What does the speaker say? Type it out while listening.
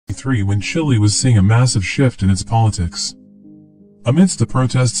1993 when Chile was seeing a massive shift in its politics. Amidst the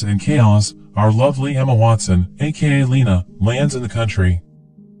protests and chaos, our lovely Emma Watson, aka Lena, lands in the country.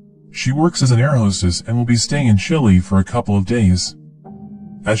 She works as an air hostess and will be staying in Chile for a couple of days.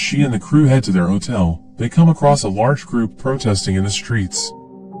 As she and the crew head to their hotel, they come across a large group protesting in the streets.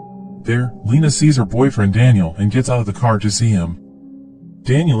 There, Lena sees her boyfriend Daniel and gets out of the car to see him.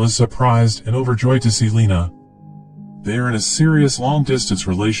 Daniel is surprised and overjoyed to see Lena. They are in a serious long-distance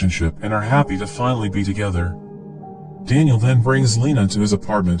relationship and are happy to finally be together. Daniel then brings Lena to his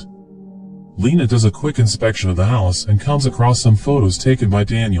apartment. Lena does a quick inspection of the house and comes across some photos taken by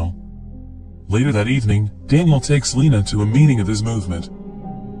Daniel. Later that evening, Daniel takes Lena to a meeting of his movement.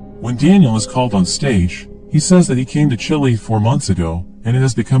 When Daniel is called on stage, he says that he came to Chile 4 months ago, and it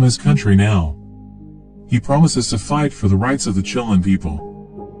has become his country now. He promises to fight for the rights of the Chilean people.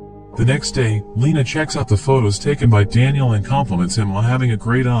 The next day, Lena checks out the photos taken by Daniel and compliments him on having a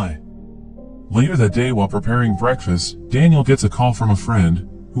great eye. Later that day while preparing breakfast, Daniel gets a call from a friend,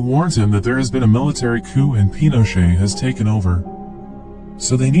 who warns him that there has been a military coup and Pinochet has taken over.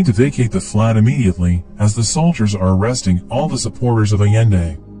 So they need to vacate the flat immediately, as the soldiers are arresting all the supporters of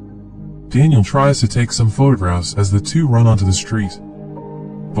Allende. Daniel tries to take some photographs as the two run onto the street.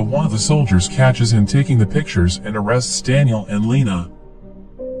 But one of the soldiers catches him taking the pictures and arrests Daniel and Lena.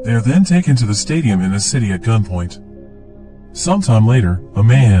 They are then taken to the stadium in the city at gunpoint. Sometime later, a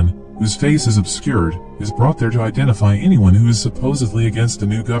man, whose face is obscured, is brought there to identify anyone who is supposedly against the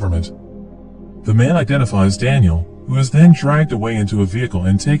new government. The man identifies Daniel, who is then dragged away into a vehicle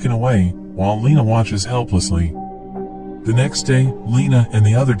and taken away, while Lena watches helplessly. The next day, Lena and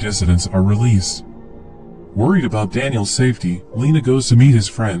the other dissidents are released. Worried about Daniel's safety, Lena goes to meet his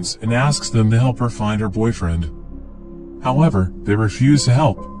friends and asks them to help her find her boyfriend. However, they refuse to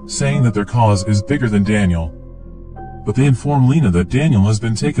help, saying that their cause is bigger than Daniel. But they inform Lena that Daniel has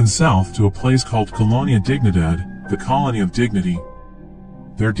been taken south to a place called Colonia Dignidad, the colony of dignity.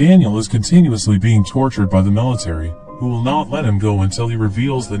 There Daniel is continuously being tortured by the military, who will not let him go until he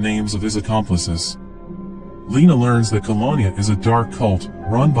reveals the names of his accomplices. Lena learns that Colonia is a dark cult,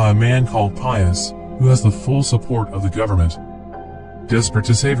 run by a man called Pius, who has the full support of the government. Desperate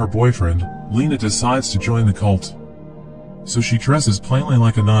to save her boyfriend, Lena decides to join the cult. So she dresses plainly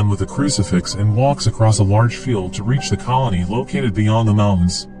like a nun with a crucifix and walks across a large field to reach the colony located beyond the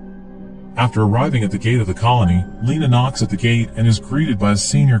mountains. After arriving at the gate of the colony, Lena knocks at the gate and is greeted by a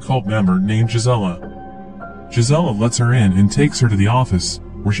senior cult member named Gisela. Gisela lets her in and takes her to the office,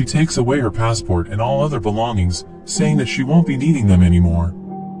 where she takes away her passport and all other belongings, saying that she won't be needing them anymore.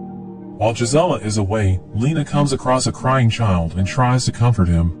 While Gisela is away, Lena comes across a crying child and tries to comfort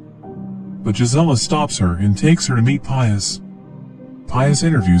him. But Gisela stops her and takes her to meet Pius. Pius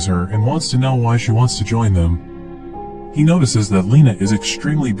interviews her and wants to know why she wants to join them. He notices that Lena is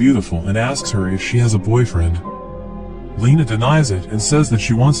extremely beautiful and asks her if she has a boyfriend. Lena denies it and says that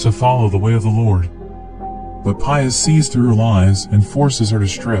she wants to follow the way of the Lord. But Pius sees through her lies and forces her to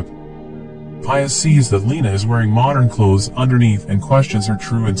strip. Pius sees that Lena is wearing modern clothes underneath and questions her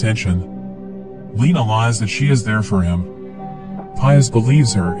true intention. Lena lies that she is there for him. Pius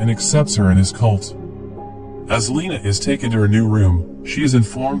believes her and accepts her in his cult. As Lena is taken to her new room, she is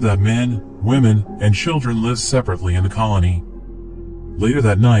informed that men, women, and children live separately in the colony. Later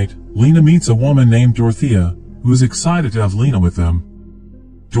that night, Lena meets a woman named Dorothea, who is excited to have Lena with them.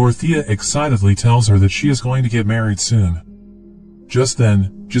 Dorothea excitedly tells her that she is going to get married soon. Just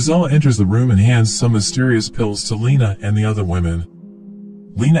then, Gisela enters the room and hands some mysterious pills to Lena and the other women.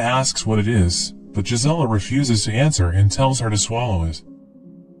 Lena asks what it is, but Gisela refuses to answer and tells her to swallow it.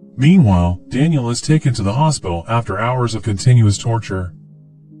 Meanwhile, Daniel is taken to the hospital after hours of continuous torture.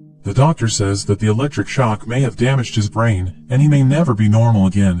 The doctor says that the electric shock may have damaged his brain, and he may never be normal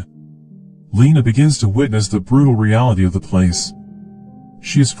again. Lena begins to witness the brutal reality of the place.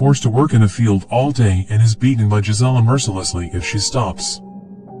 She is forced to work in a field all day and is beaten by Gisela mercilessly if she stops.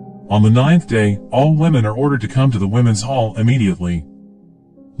 On the 9th day, all women are ordered to come to the women's hall immediately.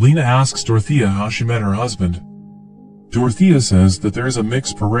 Lena asks Dorothea how she met her husband. Dorothea says that there is a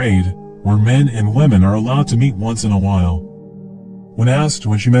mixed parade, where men and women are allowed to meet once in a while. When asked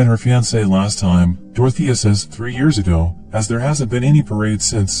when she met her fiancé last time, Dorothea says 3 years ago, as there hasn't been any parade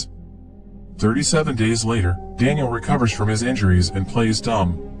since. 37 days later, Daniel recovers from his injuries and plays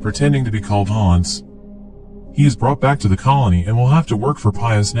dumb, pretending to be called Hans. He is brought back to the colony and will have to work for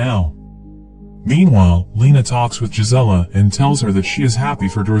Pius now. Meanwhile, Lena talks with Gisela and tells her that she is happy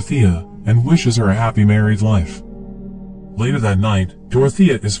for Dorothea, and wishes her a happy married life. Later that night,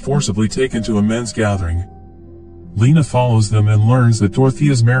 Dorothea is forcibly taken to a men's gathering. Lena follows them and learns that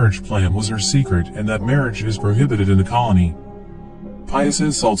Dorothea's marriage plan was her secret and that marriage is prohibited in the colony. Pius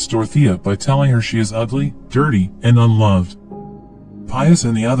insults Dorothea by telling her she is ugly, dirty, and unloved. Pius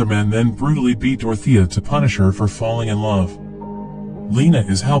and the other men then brutally beat Dorothea to punish her for falling in love. Lena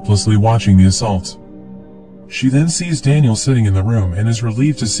is helplessly watching the assault. She then sees Daniel sitting in the room and is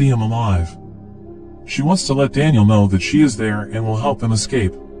relieved to see him alive. She wants to let Daniel know that she is there and will help him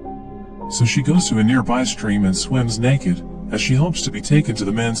escape. So she goes to a nearby stream and swims naked, as she hopes to be taken to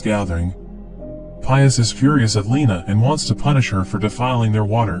the men's gathering. Pius is furious at Lena and wants to punish her for defiling their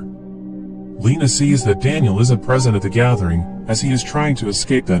water. Lena sees that Daniel isn't present at the gathering, as he is trying to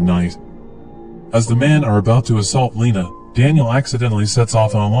escape that night. As the men are about to assault Lena, Daniel accidentally sets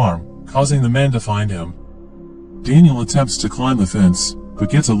off an alarm, causing the men to find him. Daniel attempts to climb the fence,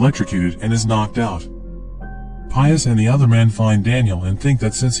 but gets electrocuted and is knocked out. Pius and the other men find Daniel and think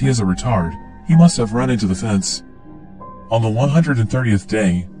that since he is a retard, he must have run into the fence. On the 130th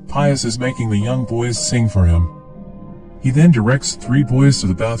day, Pius is making the young boys sing for him. He then directs 3 boys to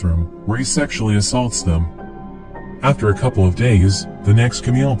the bathroom, where he sexually assaults them. After a couple of days, the next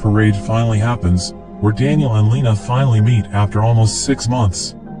communal parade finally happens, where Daniel and Lena finally meet after almost 6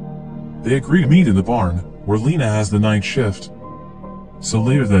 months. They agree to meet in the barn, where Lena has the night shift. So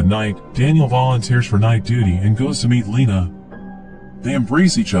later that night, Daniel volunteers for night duty and goes to meet Lena. They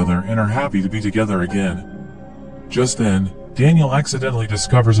embrace each other and are happy to be together again. Just then, Daniel accidentally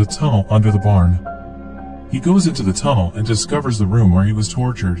discovers a tunnel under the barn. He goes into the tunnel and discovers the room where he was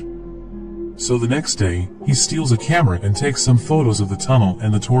tortured. So the next day, he steals a camera and takes some photos of the tunnel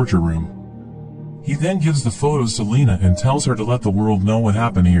and the torture room. He then gives the photos to Lena and tells her to let the world know what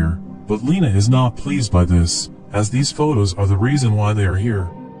happened here, but Lena is not pleased by this, as these photos are the reason why they are here.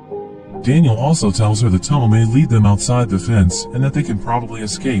 Daniel also tells her the tunnel may lead them outside the fence and that they can probably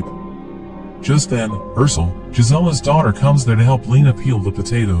escape. Just then, Ursula, Gisella's daughter, comes there to help Lena peel the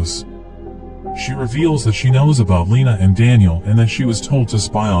potatoes. She reveals that she knows about Lena and Daniel and that she was told to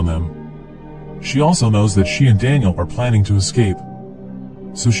spy on them. She also knows that she and Daniel are planning to escape.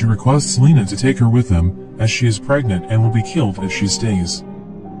 So she requests Lena to take her with them, as she is pregnant and will be killed if she stays.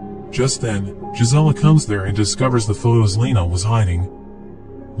 Just then, Gisela comes there and discovers the photos Lena was hiding.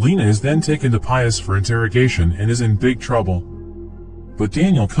 Lena is then taken to Pius for interrogation and is in big trouble. But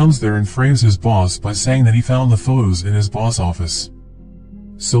Daniel comes there and frames his boss by saying that he found the photos in his boss office.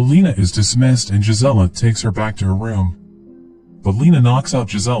 So Lena is dismissed and Gisela takes her back to her room. But Lena knocks out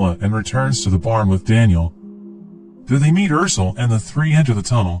Gisela and returns to the barn with Daniel. There they meet Ursula and the 3 enter the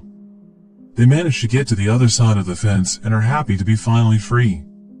tunnel. They manage to get to the other side of the fence and are happy to be finally free.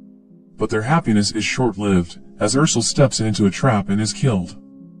 But their happiness is short-lived, as Ursula steps into a trap and is killed.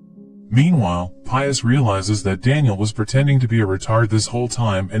 Meanwhile, Pius realizes that Daniel was pretending to be a retard this whole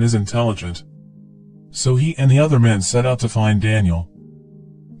time and is intelligent. So he and the other men set out to find Daniel.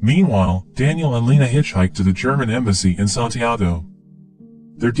 Meanwhile, Daniel and Lena hitchhike to the German embassy in Santiago.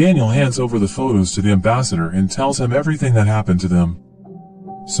 There Daniel hands over the photos to the ambassador and tells him everything that happened to them.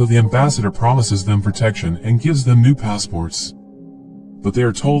 So the ambassador promises them protection and gives them new passports. But they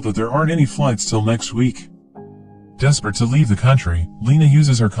are told that there aren't any flights till next week. Desperate to leave the country, Lena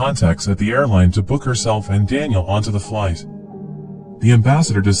uses her contacts at the airline to book herself and Daniel onto the flight. The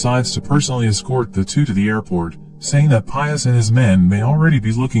ambassador decides to personally escort the two to the airport, saying that Pius and his men may already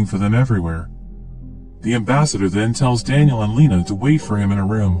be looking for them everywhere. The ambassador then tells Daniel and Lena to wait for him in a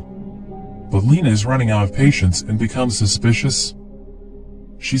room. But Lena is running out of patience and becomes suspicious.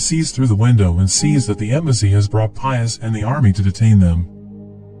 She sees through the window and sees that the embassy has brought Pius and the army to detain them.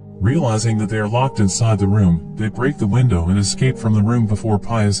 Realizing that they are locked inside the room, they break the window and escape from the room before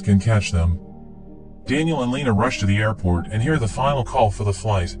Pius can catch them. Daniel and Lena rush to the airport and hear the final call for the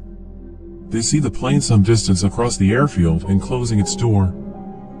flight. They see the plane some distance across the airfield and closing its door.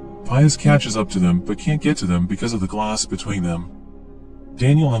 Pius catches up to them but can't get to them because of the glass between them.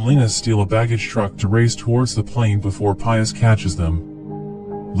 Daniel and Lena steal a baggage truck to race towards the plane before Pius catches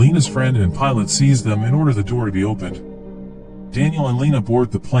them. Lena's friend and pilot sees them and order the door to be opened. Daniel and Lena board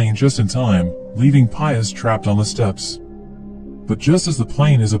the plane just in time, leaving Pius trapped on the steps. But just as the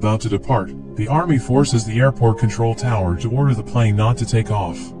plane is about to depart, the army forces the airport control tower to order the plane not to take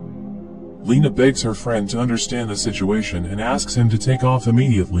off. Lena begs her friend to understand the situation and asks him to take off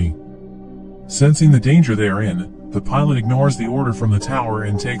immediately. Sensing the danger they are in, the pilot ignores the order from the tower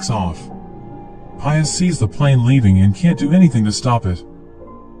and takes off. Pius sees the plane leaving and can't do anything to stop it.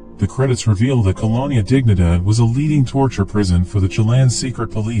 The credits reveal that Colonia Dignidad was a leading torture prison for the Chilean secret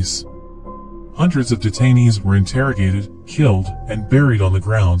police. Hundreds of detainees were interrogated, killed, and buried on the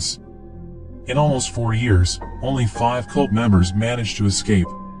grounds. In almost 4 years, only 5 cult members managed to escape.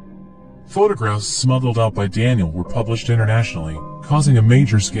 Photographs smuggled out by Daniel were published internationally, causing a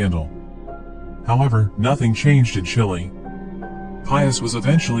major scandal. However, nothing changed in Chile. Pius was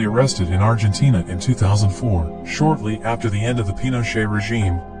eventually arrested in Argentina in 2004, shortly after the end of the Pinochet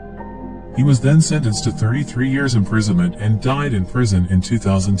regime. He was then sentenced to 33 years imprisonment and died in prison in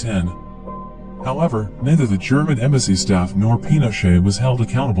 2010. However, neither the German embassy staff nor Pinochet was held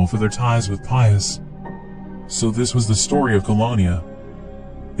accountable for their ties with Pius. So this was the story of Colonia.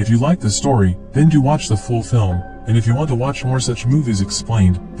 If you like the story, then do watch the full film, and if you want to watch more such movies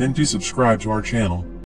explained, then do subscribe to our channel.